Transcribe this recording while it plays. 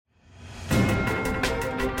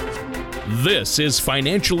This is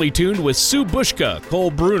Financially Tuned with Sue Bushka, Cole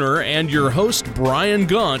Bruner, and your host, Brian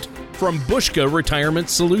Gaunt from Bushka Retirement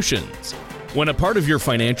Solutions. When a part of your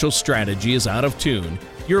financial strategy is out of tune,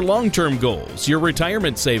 your long-term goals, your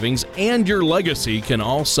retirement savings, and your legacy can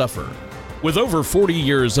all suffer. With over 40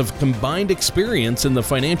 years of combined experience in the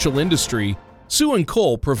financial industry, Sue and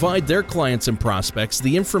Cole provide their clients and prospects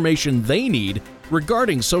the information they need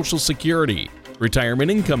regarding Social Security, retirement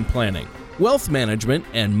income planning, wealth management,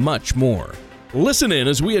 and much more. Listen in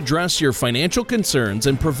as we address your financial concerns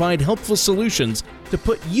and provide helpful solutions to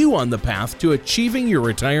put you on the path to achieving your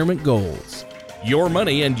retirement goals. Your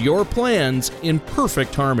money and your plans in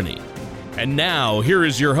perfect harmony. And now, here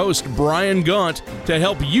is your host, Brian Gaunt, to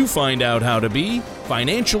help you find out how to be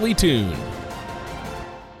financially tuned.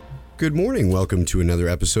 Good morning. Welcome to another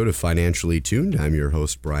episode of Financially Tuned. I'm your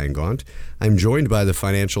host, Brian Gaunt. I'm joined by the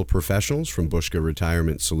financial professionals from Bushka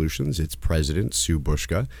Retirement Solutions. It's President Sue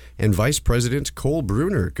Bushka and Vice President Cole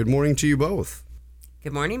Bruner. Good morning to you both.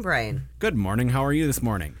 Good morning, Brian. Good morning. How are you this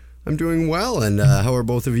morning? I'm doing well, and how are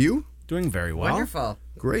both of you? Doing very well. Wonderful.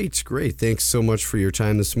 Great. Thanks so much for your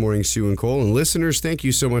time this morning, Sue and Cole. And listeners, thank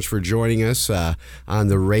you so much for joining us on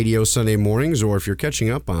the radio Sunday mornings, or if you're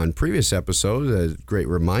catching up on previous episodes, a great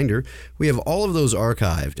reminder, we have all of those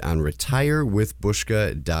archived on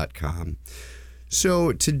retirewithbushka.com.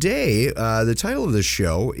 So today, the title of the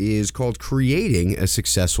show is called Creating a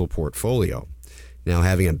Successful Portfolio. Now,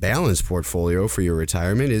 having a balanced portfolio for your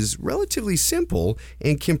retirement is relatively simple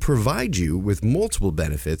and can provide you with multiple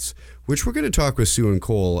benefits, which we're going to talk with Sue and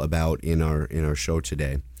Cole about in our show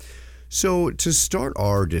today. So to start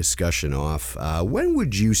our discussion off, when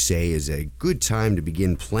would you say is a good time to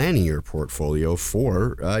begin planning your portfolio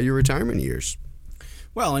for your retirement years?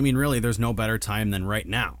 Well, I mean, really, there's no better time than right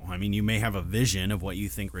now. I mean, you may have a vision of what you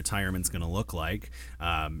think retirement's going to look like.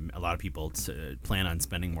 A lot of people plan on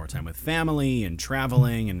spending more time with family and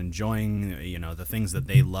traveling and enjoying, the things that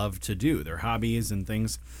they love to do, their hobbies and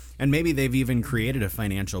things. And maybe they've even created a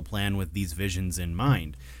financial plan with these visions in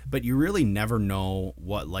mind. But you really never know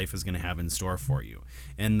what life is going to have in store for you.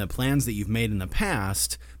 And the plans that you've made in the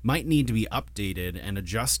past might need to be updated and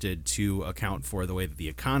adjusted to account for the way that the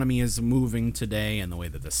economy is moving today and the way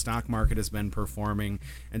that the stock market has been performing.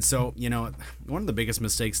 And so, one of the biggest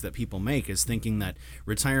mistakes that people make is thinking that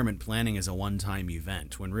retirement planning is a one-time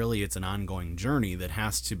event, when really it's an ongoing journey that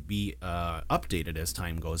has to be updated as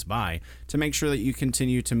time goes by to make sure that you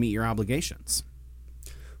continue to meet your obligations.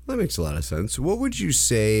 Well, that makes a lot of sense. What would you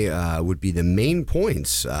say would be the main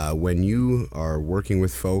points when you are working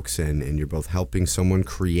with folks and you're both helping someone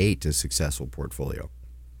create a successful portfolio?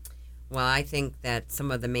 Well, I think that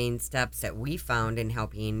some of the main steps that we found in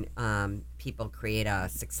helping people create a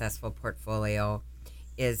successful portfolio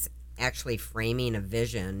is actually framing a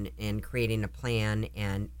vision and creating a plan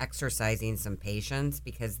and exercising some patience,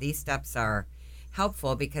 because these steps are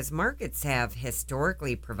helpful because markets have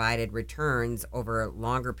historically provided returns over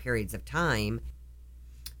longer periods of time.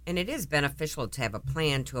 And it is beneficial to have a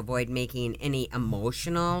plan to avoid making any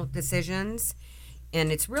emotional decisions.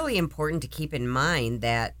 And it's really important to keep in mind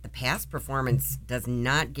that the past performance does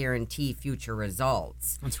not guarantee future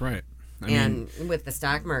results. That's right. And with the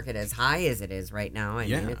stock market as high as it is right now, I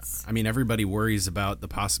mean, everybody worries about the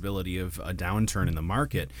possibility of a downturn in the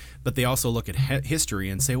market, but they also look at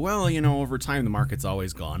history and say, well, over time the market's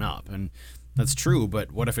always gone up. And that's true,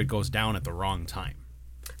 but what if it goes down at the wrong time?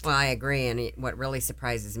 Well, I agree. And what really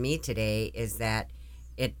surprises me today is that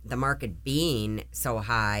the market being so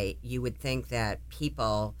high, you would think that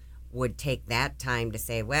people would take that time to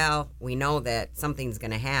say, well, we know that something's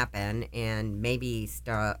going to happen, and maybe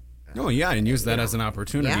start. Oh yeah, and use that as an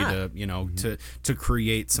opportunity to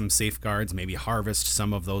create some safeguards, maybe harvest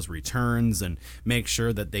some of those returns and make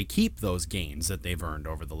sure that they keep those gains that they've earned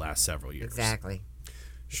over the last several years. Exactly.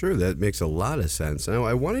 Sure, that makes a lot of sense. Now,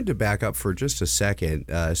 I wanted to back up for just a second.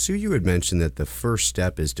 Sue, you had mentioned that the first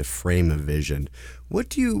step is to frame a vision. What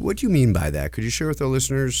do you mean by that? Could you share with our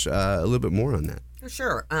listeners a little bit more on that?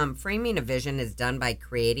 Sure. Framing a vision is done by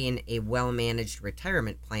creating a well-managed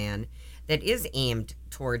retirement plan that is aimed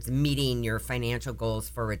towards meeting your financial goals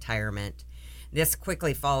for retirement. This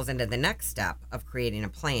quickly falls into the next step of creating a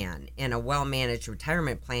plan, and a well-managed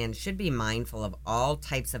retirement plan should be mindful of all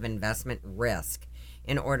types of investment risk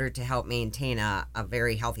in order to help maintain a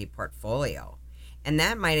very healthy portfolio. And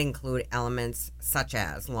that might include elements such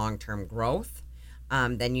as long-term growth.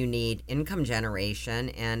 Then you need income generation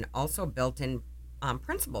and also built-in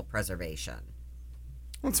principal preservation.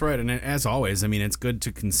 That's right. And as always, I mean, it's good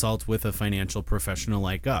to consult with a financial professional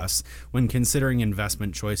like us when considering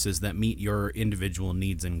investment choices that meet your individual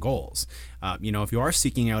needs and goals. If you are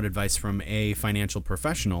seeking out advice from a financial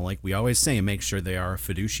professional, like we always say, make sure they are a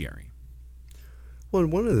fiduciary. Well,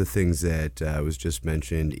 and one of the things that was just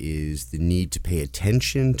mentioned is the need to pay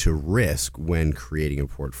attention to risk when creating a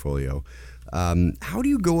portfolio. How do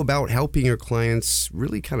you go about helping your clients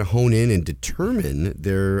really kind of hone in and determine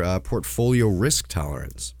their portfolio risk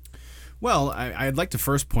tolerance? Well, I'd like to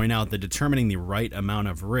first point out that determining the right amount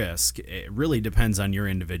of risk, it really depends on your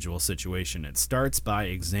individual situation. It starts by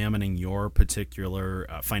examining your particular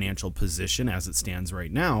financial position as it stands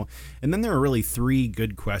right now. And then there are really three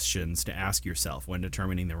good questions to ask yourself when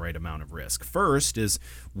determining the right amount of risk. First is,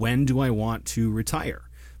 when do I want to retire?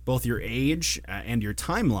 Both your age and your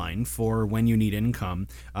timeline for when you need income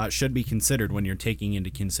should be considered when you're taking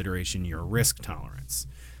into consideration your risk tolerance.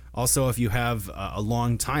 Also, if you have a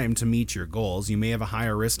long time to meet your goals, you may have a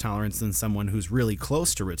higher risk tolerance than someone who's really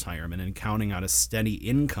close to retirement and counting on a steady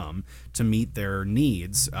income to meet their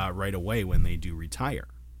needs right away when they do retire.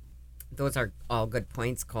 Those are all good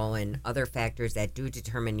points, Cole. And other factors that do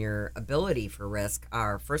determine your ability for risk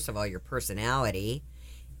are, first of all, your personality,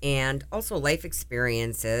 and also life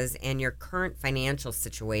experiences and your current financial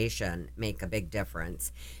situation make a big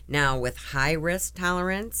difference. Now, with high risk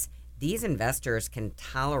tolerance, these investors can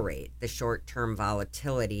tolerate the short-term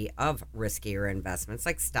volatility of riskier investments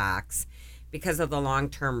like stocks because of the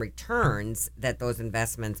long-term returns that those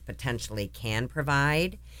investments potentially can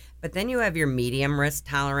provide. But then you have your medium risk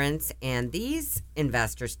tolerance, and these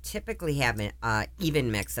investors typically have an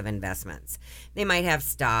even mix of investments. They might have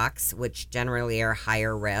stocks, which generally are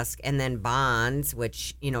higher risk, and then bonds,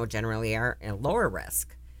 which generally are lower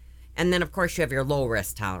risk. And then, of course, you have your low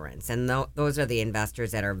risk tolerance, and those are the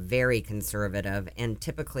investors that are very conservative and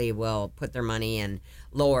typically will put their money in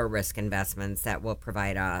lower risk investments that will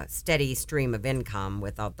provide a steady stream of income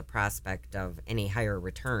without the prospect of any higher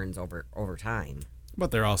returns over time.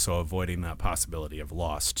 But they're also avoiding that possibility of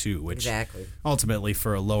loss too, which Exactly. ultimately,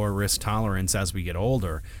 for a lower risk tolerance as we get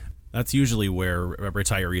older, that's usually where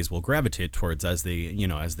retirees will gravitate towards as they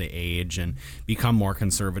age and become more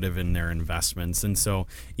conservative in their investments. And so,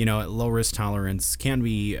 low risk tolerance can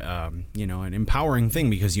be, an empowering thing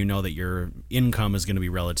because you know that your income is going to be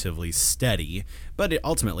relatively steady, but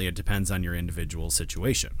ultimately it depends on your individual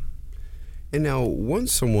situation. And now,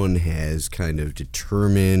 once someone has kind of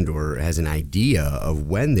determined or has an idea of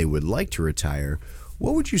when they would like to retire,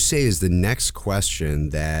 what would you say is the next question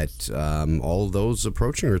that all those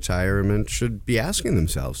approaching retirement should be asking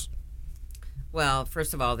themselves? Well,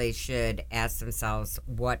 first of all, they should ask themselves,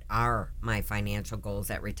 what are my financial goals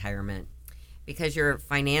at retirement? Because your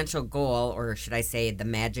financial goal, or should I say the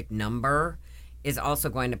magic number, is also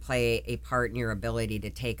going to play a part in your ability to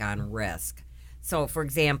take on risk. So, for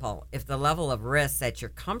example, if the level of risk that you're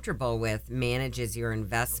comfortable with manages your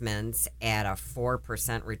investments at a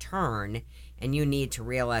 4% return, and you need to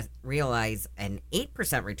realize an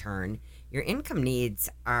 8% return, your income needs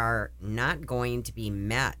are not going to be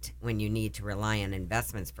met when you need to rely on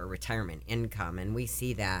investments for retirement income. And we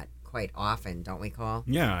see that quite often, don't we, Cole?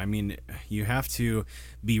 Yeah, I mean, you have to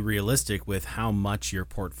be realistic with how much your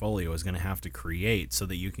portfolio is going to have to create so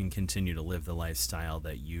that you can continue to live the lifestyle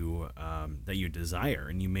that you desire.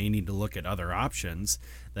 And you may need to look at other options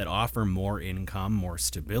that offer more income, more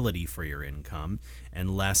stability for your income,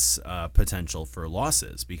 and less potential for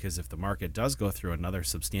losses. Because if the market does go through another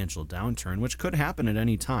substantial downturn, which could happen at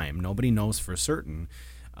any time, nobody knows for certain,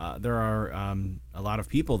 there are a lot of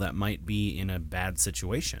people that might be in a bad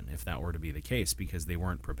situation if that were to be the case because they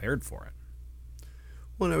weren't prepared for it.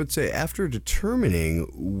 Well, I would say after determining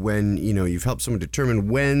when, you've helped someone determine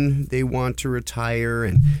when they want to retire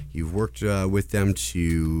and you've worked with them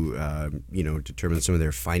to, determine some of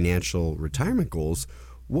their financial retirement goals,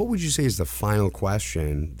 what would you say is the final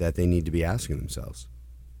question that they need to be asking themselves?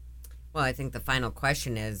 Well, I think the final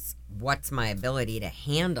question is, what's my ability to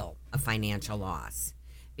handle a financial loss?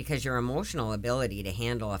 Because your emotional ability to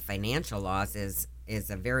handle a financial loss is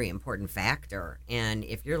a very important factor. And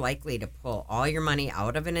if you're likely to pull all your money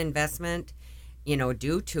out of an investment,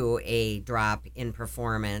 due to a drop in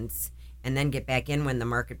performance, and then get back in when the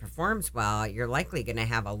market performs well, you're likely going to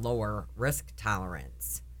have a lower risk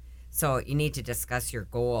tolerance. So you need to discuss your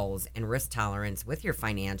goals and risk tolerance with your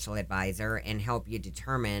financial advisor and help you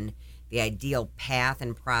determine the ideal path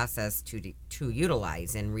and process to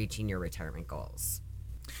utilize in reaching your retirement goals.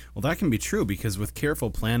 Well, that can be true because with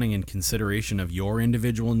careful planning and consideration of your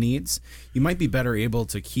individual needs, you might be better able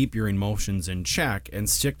to keep your emotions in check and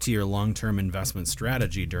stick to your long-term investment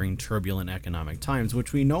strategy during turbulent economic times,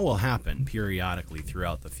 which we know will happen periodically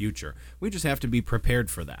throughout the future. We just have to be prepared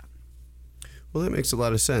for that. Well, that makes a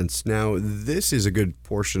lot of sense. Now, this is a good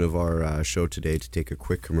portion of our show today to take a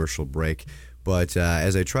quick commercial break. But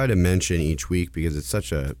as I try to mention each week, because it's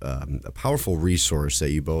such a powerful resource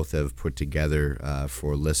that you both have put together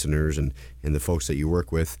for listeners and the folks that you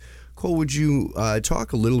work with, Cole, would you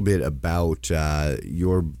talk a little bit about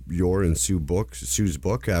your and Sue's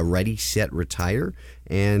book, Ready, Set, Retire,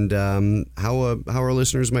 and how our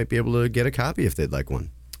listeners might be able to get a copy if they'd like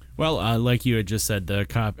one? Well, like you had just said,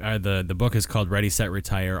 the book is called Ready, Set,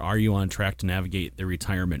 Retire. Are you on track to navigate the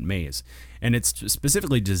retirement maze? And it's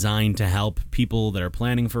specifically designed to help people that are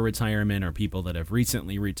planning for retirement or people that have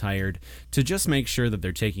recently retired to just make sure that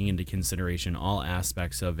they're taking into consideration all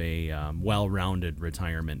aspects of a well-rounded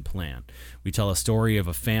retirement plan. We tell a story of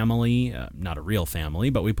a family, not a real family,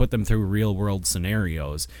 but we put them through real-world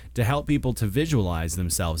scenarios to help people to visualize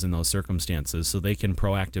themselves in those circumstances so they can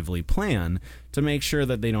proactively plan to make sure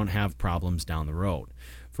that they don't have problems down the road.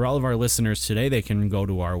 For all of our listeners today, they can go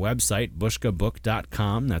to our website,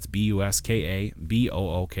 bushkabook.com, that's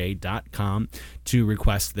BUSKABOOK.com, to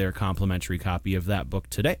request their complimentary copy of that book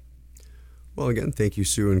today. Well, again, thank you,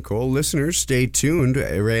 Sue and Cole. Listeners, stay tuned.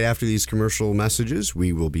 Right after these commercial messages,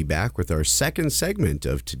 we will be back with our second segment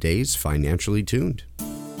of today's Financially Tuned.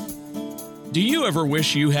 Do you ever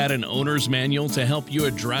wish you had an owner's manual to help you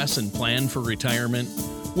address and plan for retirement?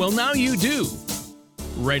 Well, now you do.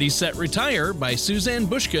 Ready, Set, Retire by Suzanne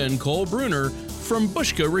Bushka and Cole Bruner from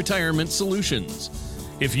Bushka Retirement Solutions.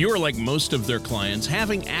 If you're like most of their clients,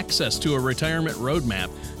 having access to a retirement roadmap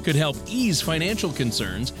could help ease financial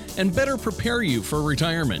concerns and better prepare you for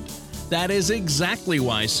retirement. That is exactly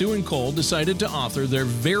why Sue and Cole decided to author their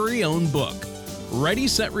very own book. Ready,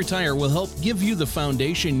 Set, Retire will help give you the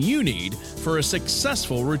foundation you need for a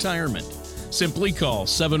successful retirement. Simply call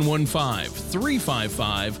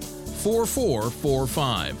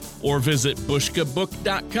 715-355-4445 or visit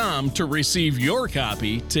bushkabook.com to receive your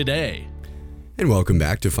copy today. And welcome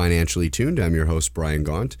back to Financially Tuned. I'm your host, Brian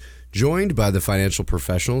Gaunt, joined by the financial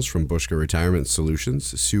professionals from Bushka Retirement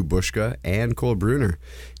Solutions, Sue Bushka and Cole Bruner.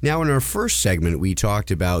 Now, in our first segment, we talked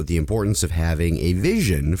about the importance of having a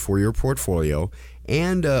vision for your portfolio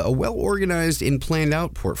and a well-organized and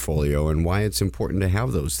planned-out portfolio and why it's important to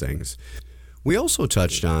have those things. We also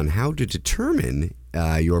touched on how to determine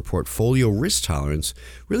your portfolio risk tolerance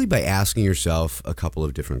really by asking yourself a couple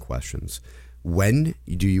of different questions. When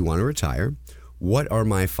do you want to retire? What are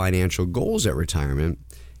my financial goals at retirement?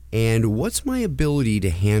 And what's my ability to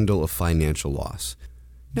handle a financial loss?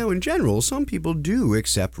 Now, in general, some people do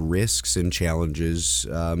accept risks and challenges,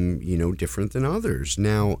 different than others.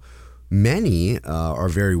 Now, many are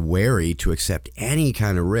very wary to accept any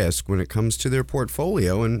kind of risk when it comes to their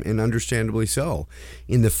portfolio, and understandably so.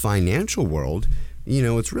 In the financial world,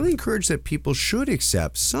 it's really encouraged that people should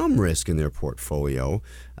accept some risk in their portfolio.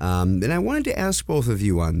 And I wanted to ask both of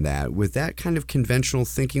you on that. With that kind of conventional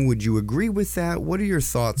thinking, would you agree with that? What are your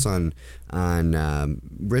thoughts on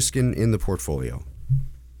risk in the portfolio?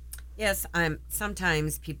 Yes,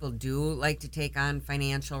 sometimes people do like to take on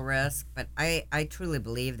financial risk, but I truly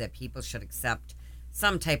believe that people should accept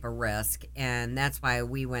some type of risk, and that's why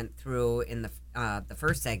we went through in the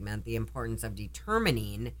first segment the importance of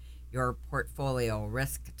determining your portfolio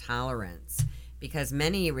risk tolerance, because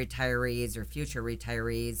many retirees or future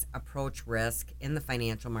retirees approach risk in the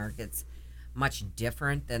financial markets much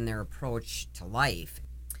different than their approach to life.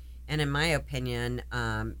 And in my opinion,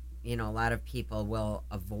 a lot of people will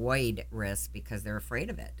avoid risk because they're afraid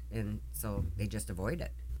of it, and so they just avoid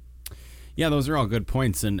it. Yeah, those are all good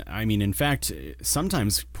points. And I mean, in fact,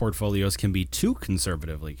 sometimes portfolios can be too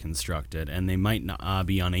conservatively constructed, and they might not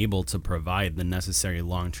be unable to provide the necessary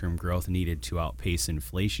long-term growth needed to outpace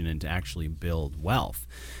inflation and to actually build wealth.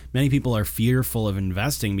 Many people are fearful of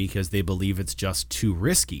investing because they believe it's just too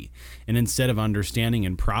risky. And instead of understanding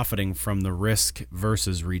and profiting from the risk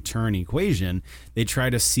versus return equation, they try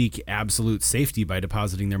to seek absolute safety by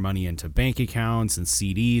depositing their money into bank accounts and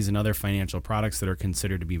CDs and other financial products that are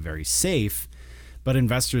considered to be very safe. But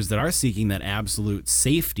investors that are seeking that absolute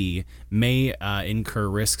safety may incur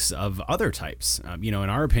risks of other types. In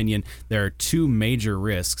our opinion, there are two major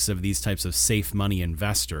risks of these types of safe money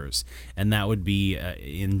investors, and that would be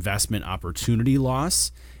investment opportunity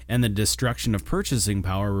loss and the destruction of purchasing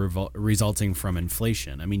power resulting from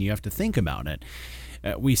inflation. I mean, you have to think about it.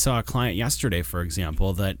 We saw a client yesterday, for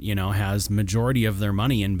example, that has majority of their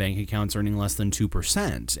money in bank accounts earning less than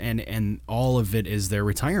 2%, and all of it is their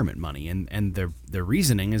retirement money, and their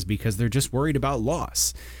reasoning is because they're just worried about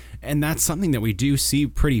loss. And that's something that we do see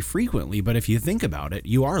pretty frequently. But if you think about it,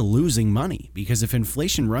 you are losing money, because if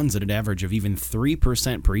inflation runs at an average of even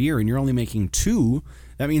 3% per year and you're only making 2%,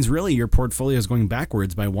 that means really your portfolio is going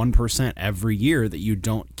backwards by 1% every year that you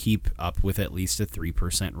don't keep up with at least a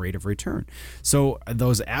 3% rate of return. So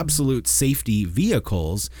those absolute safety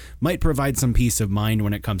vehicles might provide some peace of mind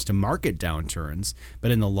when it comes to market downturns,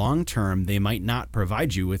 but in the long term, they might not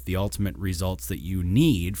provide you with the ultimate results that you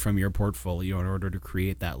need from your portfolio in order to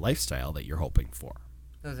create that lifestyle that you're hoping for.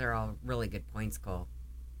 Those are all really good points, Cole.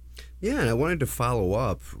 Yeah, and I wanted to follow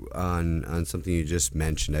up on something you just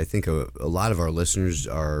mentioned. I think a lot of our listeners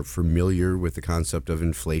are familiar with the concept of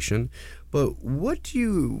inflation, but what do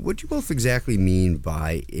you both exactly mean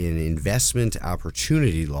by an investment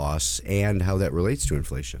opportunity loss and how that relates to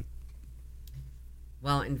inflation?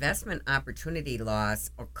 Well, investment opportunity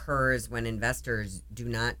loss occurs when investors do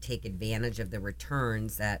not take advantage of the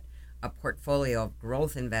returns that a portfolio of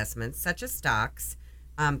growth investments, such as stocks,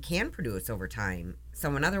 can produce over time.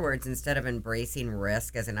 So in other words, instead of embracing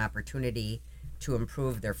risk as an opportunity to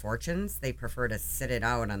improve their fortunes, they prefer to sit it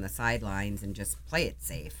out on the sidelines and just play it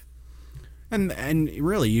safe. And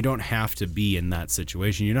really, you don't have to be in that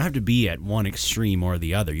situation. You don't have to be at one extreme or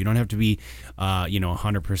the other. You don't have to be,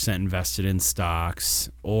 100% invested in stocks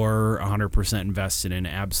or 100% invested in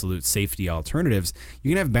absolute safety alternatives.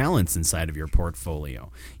 You can have balance inside of your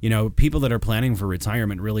portfolio. People that are planning for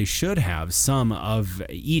retirement really should have some of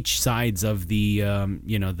each sides of the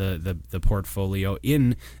portfolio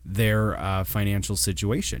in their financial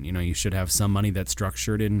situation. You should have some money that's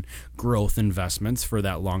structured in growth investments for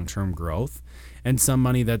that long-term growth, and some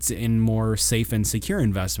money that's in more safe and secure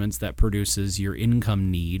investments that produces your income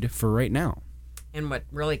need for right now. And what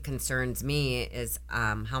really concerns me is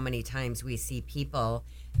how many times we see people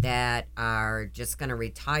that are just going to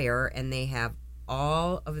retire and they have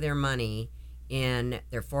all of their money in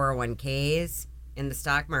their 401ks in the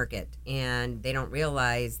stock market, and they don't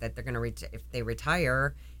realize that they're going to if they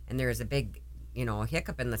retire and there's a big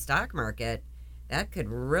hiccup in the stock market, that could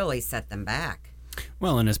really set them back.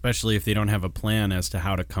 Well, and especially if they don't have a plan as to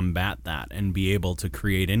how to combat that and be able to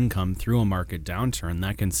create income through a market downturn,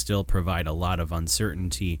 that can still provide a lot of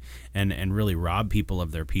uncertainty and really rob people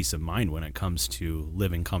of their peace of mind when it comes to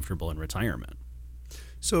living comfortable in retirement.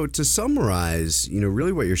 So to summarize,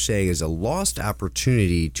 really what you're saying is a lost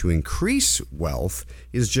opportunity to increase wealth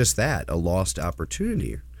is just that, a lost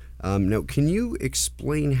opportunity. Now, can you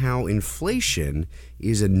explain how inflation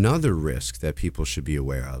is another risk that people should be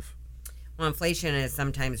aware of? Well, inflation is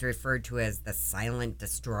sometimes referred to as the silent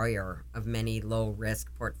destroyer of many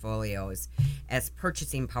low-risk portfolios as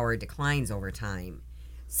purchasing power declines over time.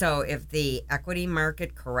 So if the equity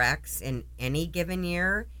market corrects in any given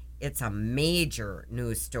year, it's a major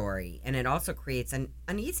news story, and it also creates an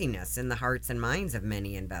uneasiness in the hearts and minds of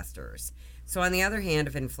many investors. So on the other hand,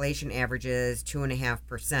 if inflation averages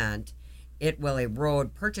 2.5%, it will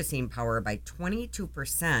erode purchasing power by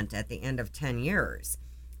 22% at the end of 10 years.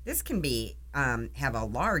 This can be have a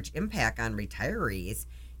large impact on retirees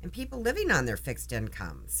and people living on their fixed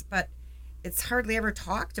incomes, but it's hardly ever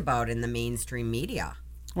talked about in the mainstream media.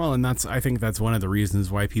 Well, and I think that's one of the reasons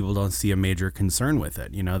why people don't see a major concern with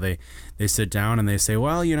it. They sit down and they say,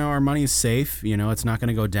 well, our money's safe. It's not going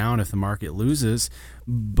to go down if the market loses.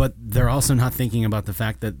 But they're also not thinking about the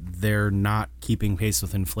fact that they're not keeping pace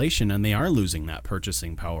with inflation and they are losing that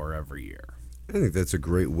purchasing power every year. I think that's a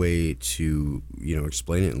great way to,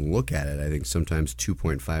 explain it and look at it. I think sometimes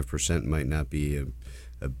 2.5% might not be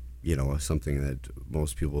something that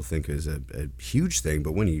most people think is a huge thing.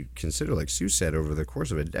 But when you consider, like Sue said, over the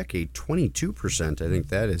course of a decade, 22%, I think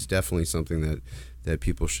that is definitely something that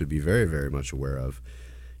people should be very, very much aware of.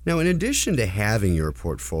 Now, in addition to having your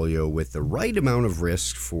portfolio with the right amount of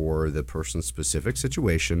risk for the person's specific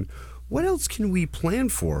situation, what else can we plan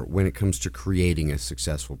for when it comes to creating a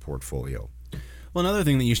successful portfolio? Well, another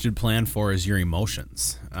thing that you should plan for is your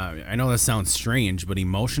emotions. I know that sounds strange, but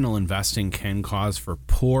emotional investing can cause for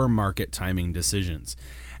poor market timing decisions.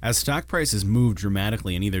 As stock prices move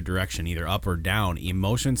dramatically in either direction, either up or down,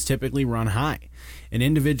 emotions typically run high. And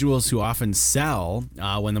individuals who often sell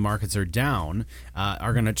when the markets are down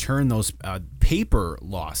are going to turn those paper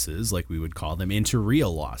losses, like we would call them, into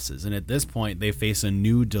real losses. And at this point, they face a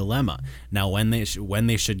new dilemma. Now, when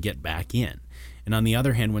they should get back in. And on the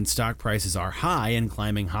other hand, when stock prices are high and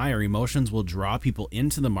climbing higher, emotions will draw people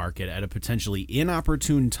into the market at a potentially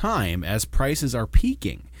inopportune time as prices are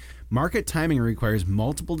peaking. Market timing requires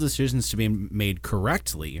multiple decisions to be made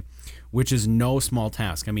correctly, which is no small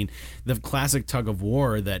task. I mean, the classic tug of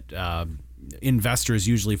war that investors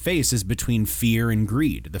usually face is between fear and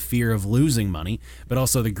greed. The fear of losing money, but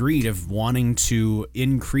also the greed of wanting to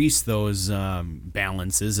increase those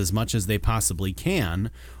balances as much as they possibly can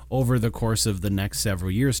over the course of the next several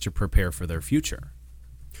years to prepare for their future.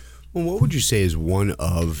 Well, what would you say is one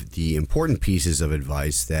of the important pieces of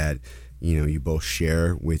advice that you both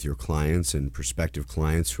share with your clients and prospective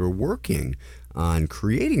clients who are working on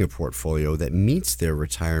creating a portfolio that meets their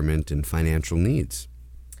retirement and financial needs?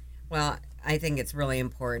 Well, I think it's really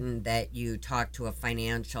important that you talk to a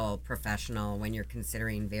financial professional when you're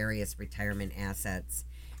considering various retirement assets.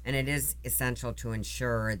 And it is essential to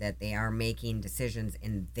ensure that they are making decisions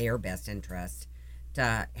in their best interest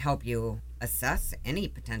to help you assess any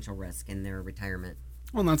potential risk in their retirement.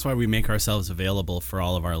 Well, and that's why we make ourselves available for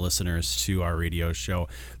all of our listeners to our radio show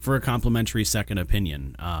for a complimentary second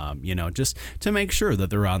opinion, just to make sure that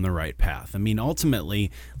they're on the right path. I mean,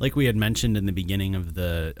 ultimately, like we had mentioned in the beginning of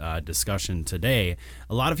the discussion today,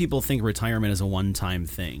 a lot of people think retirement is a one-time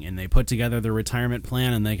thing, and they put together their retirement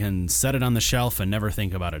plan and they can set it on the shelf and never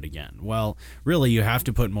think about it again. Well, really, you have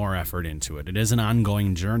to put more effort into it. It is an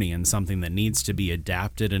ongoing journey and something that needs to be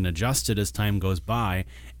adapted and adjusted as time goes by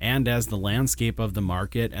and as the landscape of the market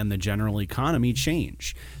and the general economy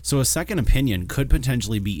change. So a second opinion could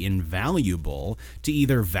potentially be invaluable to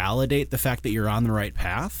either validate the fact that you're on the right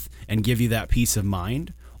path and give you that peace of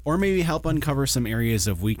mind, or maybe help uncover some areas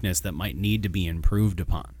of weakness that might need to be improved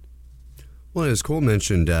upon. Well, as Cole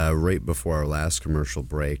mentioned right before our last commercial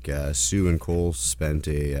break, Sue and Cole spent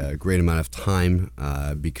a great amount of time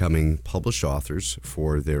becoming published authors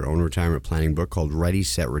for their own retirement planning book called Ready,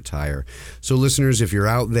 Set, Retire. So listeners, if you're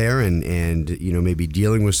out there and maybe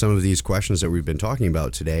dealing with some of these questions that we've been talking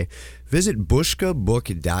about today, visit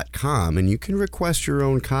bushkabook.com and you can request your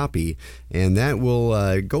own copy, and that will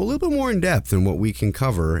go a little bit more in depth than what we can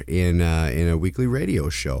cover in a weekly radio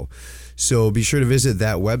show. So be sure to visit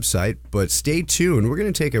that website, but stay tuned. We're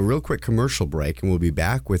going to take a real quick commercial break, and we'll be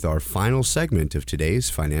back with our final segment of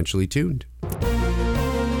today's Financially Tuned.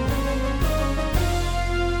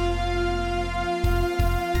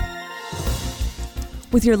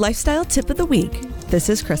 With your lifestyle tip of the week, this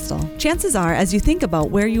is Crystal. Chances are, as you think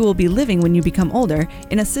about where you will be living when you become older,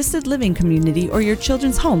 an assisted living community or your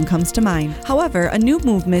children's home comes to mind. However, a new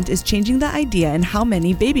movement is changing the idea in how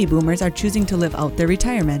many baby boomers are choosing to live out their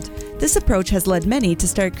retirement. This approach has led many to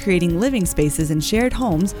start creating living spaces in shared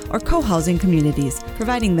homes or co-housing communities,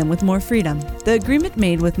 providing them with more freedom. The agreement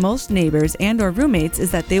made with most neighbors and/or roommates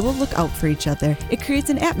is that they will look out for each other. It creates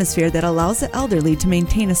an atmosphere that allows the elderly to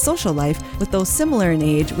maintain a social life with those similar in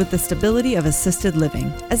age with the stability of assisted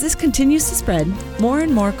living. As this continues to spread, more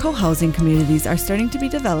and more co-housing communities are starting to be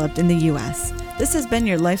developed in the U.S. This has been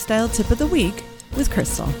your Lifestyle Tip of the Week with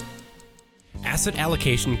Crystal. Asset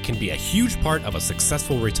allocation can be a huge part of a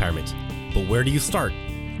successful retirement. But where do you start?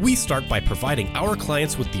 We start by providing our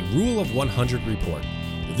clients with the Rule of 100 report.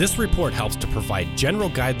 This report helps to provide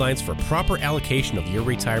general guidelines for proper allocation of your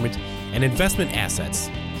retirement and investment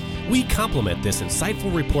assets. We complement this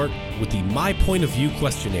insightful report with the My Point of View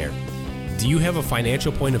questionnaire. Do you have a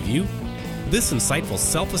financial point of view? This insightful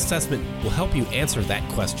self-assessment will help you answer that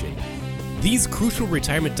question. These crucial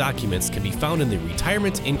retirement documents can be found in the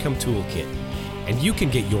Retirement Income Toolkit, and you can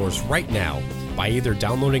get yours right now by either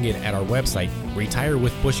downloading it at our website,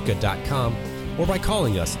 retirewithbushka.com, or by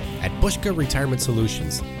calling us at Bushka Retirement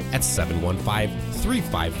Solutions at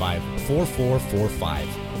 715-355-4445.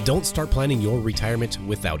 Don't start planning your retirement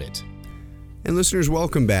without it. And listeners,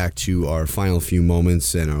 welcome back to our final few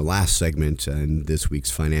moments and our last segment in this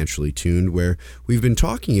week's Financially Tuned, where we've been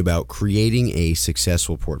talking about creating a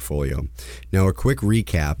successful portfolio. Now, a quick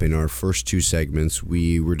recap. In our first two segments,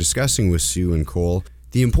 we were discussing with Sue and Cole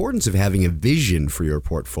the importance of having a vision for your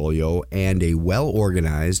portfolio and a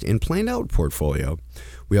well-organized and planned-out portfolio.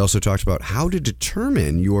 We also talked about how to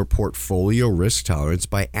determine your portfolio risk tolerance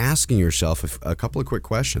by asking yourself a couple of quick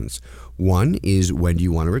questions. One is, when do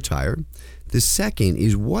you want to retire? The second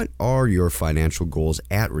is, what are your financial goals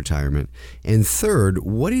at retirement? And third,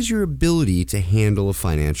 what is your ability to handle a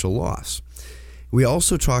financial loss? We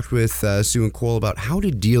also talked with Sue and Cole about how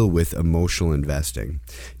to deal with emotional investing.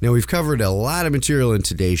 Now, we've covered a lot of material in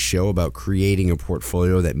today's show about creating a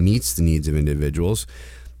portfolio that meets the needs of individuals.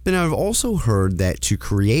 But I've also heard that to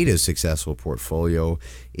create a successful portfolio,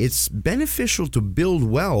 it's beneficial to build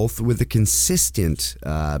wealth with a consistent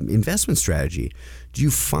investment strategy. Do you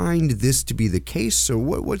find this to be the case? So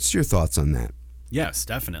what's your thoughts on that? Yes,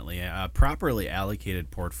 definitely. A properly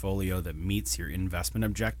allocated portfolio that meets your investment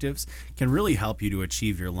objectives can really help you to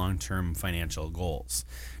achieve your long-term financial goals.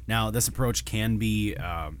 Now, this approach can be,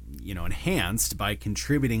 enhanced by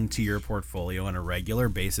contributing to your portfolio on a regular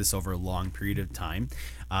basis over a long period of time,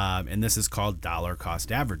 and this is called dollar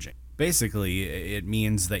cost averaging. Basically, it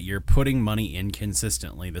means that you're putting money in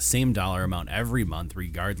consistently, the same dollar amount every month,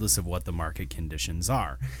 regardless of what the market conditions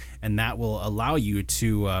are. And that will allow you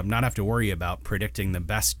to not have to worry about predicting the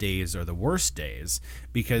best days or the worst days,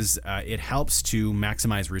 because it helps to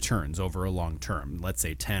maximize returns over a long term, let's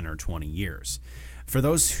say 10 or 20 years. For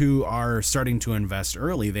those who are starting to invest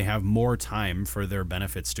early, they have more time for their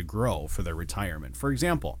benefits to grow for their retirement. For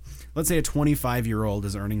example, let's say a 25-year-old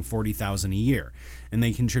is earning $40,000 a year, and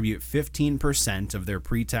they contribute 15% of their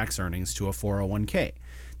pre-tax earnings to a 401k.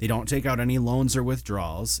 They don't take out any loans or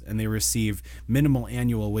withdrawals, and they receive minimal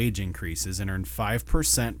annual wage increases and earn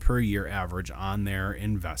 5% per year average on their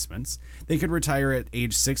investments. They could retire at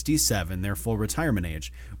age 67, their full retirement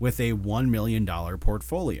age, with a $1 million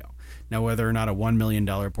portfolio. Now, whether or not a $1 million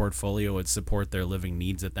portfolio would support their living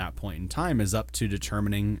needs at that point in time is up to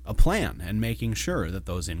determining a plan and making sure that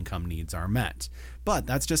those income needs are met. But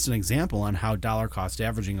that's just an example on how dollar cost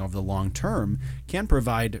averaging over the long term can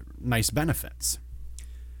provide nice benefits.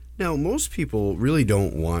 Now, most people really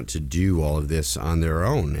don't want to do all of this on their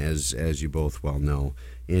own, as you both well know.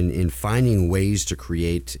 In finding ways to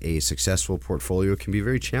create a successful portfolio can be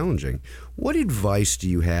very challenging. What advice do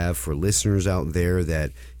you have for listeners out there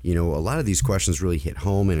that, a lot of these questions really hit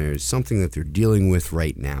home and are something that they're dealing with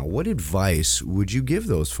right now? What advice would you give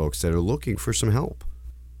those folks that are looking for some help?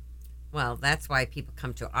 Well, that's why people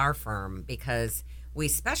come to our firm, because we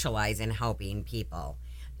specialize in helping people.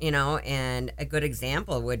 And a good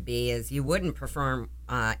example would be is you wouldn't perform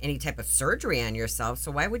any type of surgery on yourself, so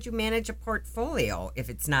why would you manage a portfolio if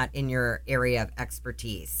it's not in your area of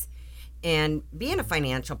expertise? And being a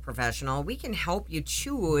financial professional, we can help you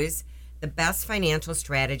choose the best financial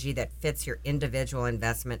strategy that fits your individual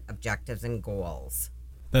investment objectives and goals.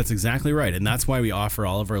 That's exactly right. And that's why we offer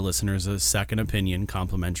all of our listeners a second opinion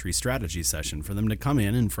complimentary strategy session for them to come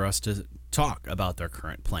in and for us to talk about their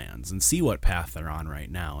current plans and see what path they're on right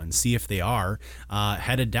now and see if they are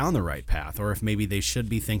headed down the right path, or if maybe they should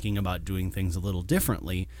be thinking about doing things a little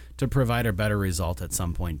differently to provide a better result at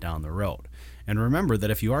some point down the road. And remember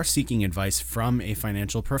that if you are seeking advice from a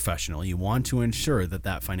financial professional, you want to ensure that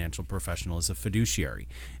that financial professional is a fiduciary.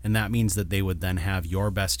 And that means that they would then have your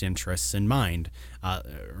best interests in mind,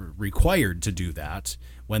 required to do that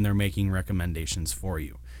when they're making recommendations for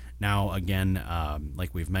you. Now, again,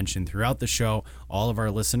 like we've mentioned throughout the show, all of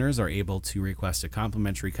our listeners are able to request a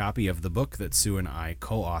complimentary copy of the book that Sue and I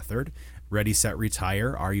co-authored, Ready, Set,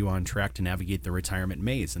 Retire, Are You on Track to Navigate the Retirement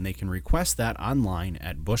Maze? And they can request that online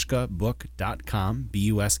at buskabook.com,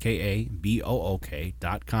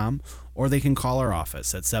 buskabook.com, or they can call our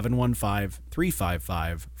office at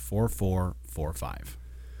 715-355-4445.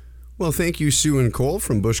 Well, thank you, Sue and Cole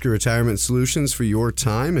from Bushka Retirement Solutions, for your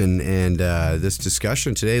time and this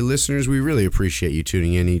discussion today. Listeners, we really appreciate you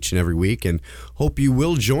tuning in each and every week and hope you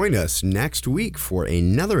will join us next week for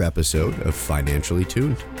another episode of Financially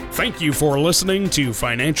Tuned. Thank you for listening to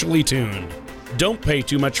Financially Tuned. Don't pay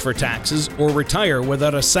too much for taxes or retire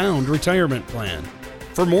without a sound retirement plan.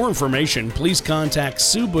 For more information, please contact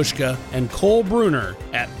Sue Bushka and Cole Bruner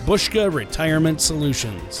at Bushka Retirement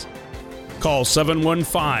Solutions. Call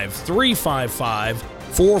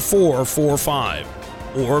 715-355-4445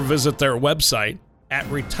 or visit their website at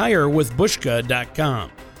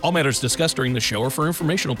retirewithbushka.com. All matters discussed during the show are for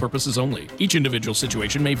informational purposes only. Each individual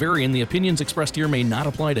situation may vary, and the opinions expressed here may not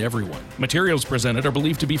apply to everyone. Materials presented are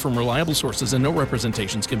believed to be from reliable sources, and no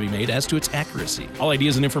representations can be made as to its accuracy. All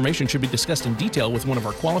ideas and information should be discussed in detail with one of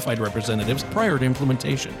our qualified representatives prior to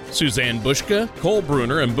implementation. Suzanne Bushka, Cole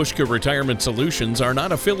Bruner, and Bushka Retirement Solutions are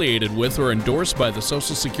not affiliated with or endorsed by the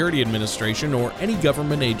Social Security Administration or any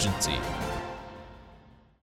government agency.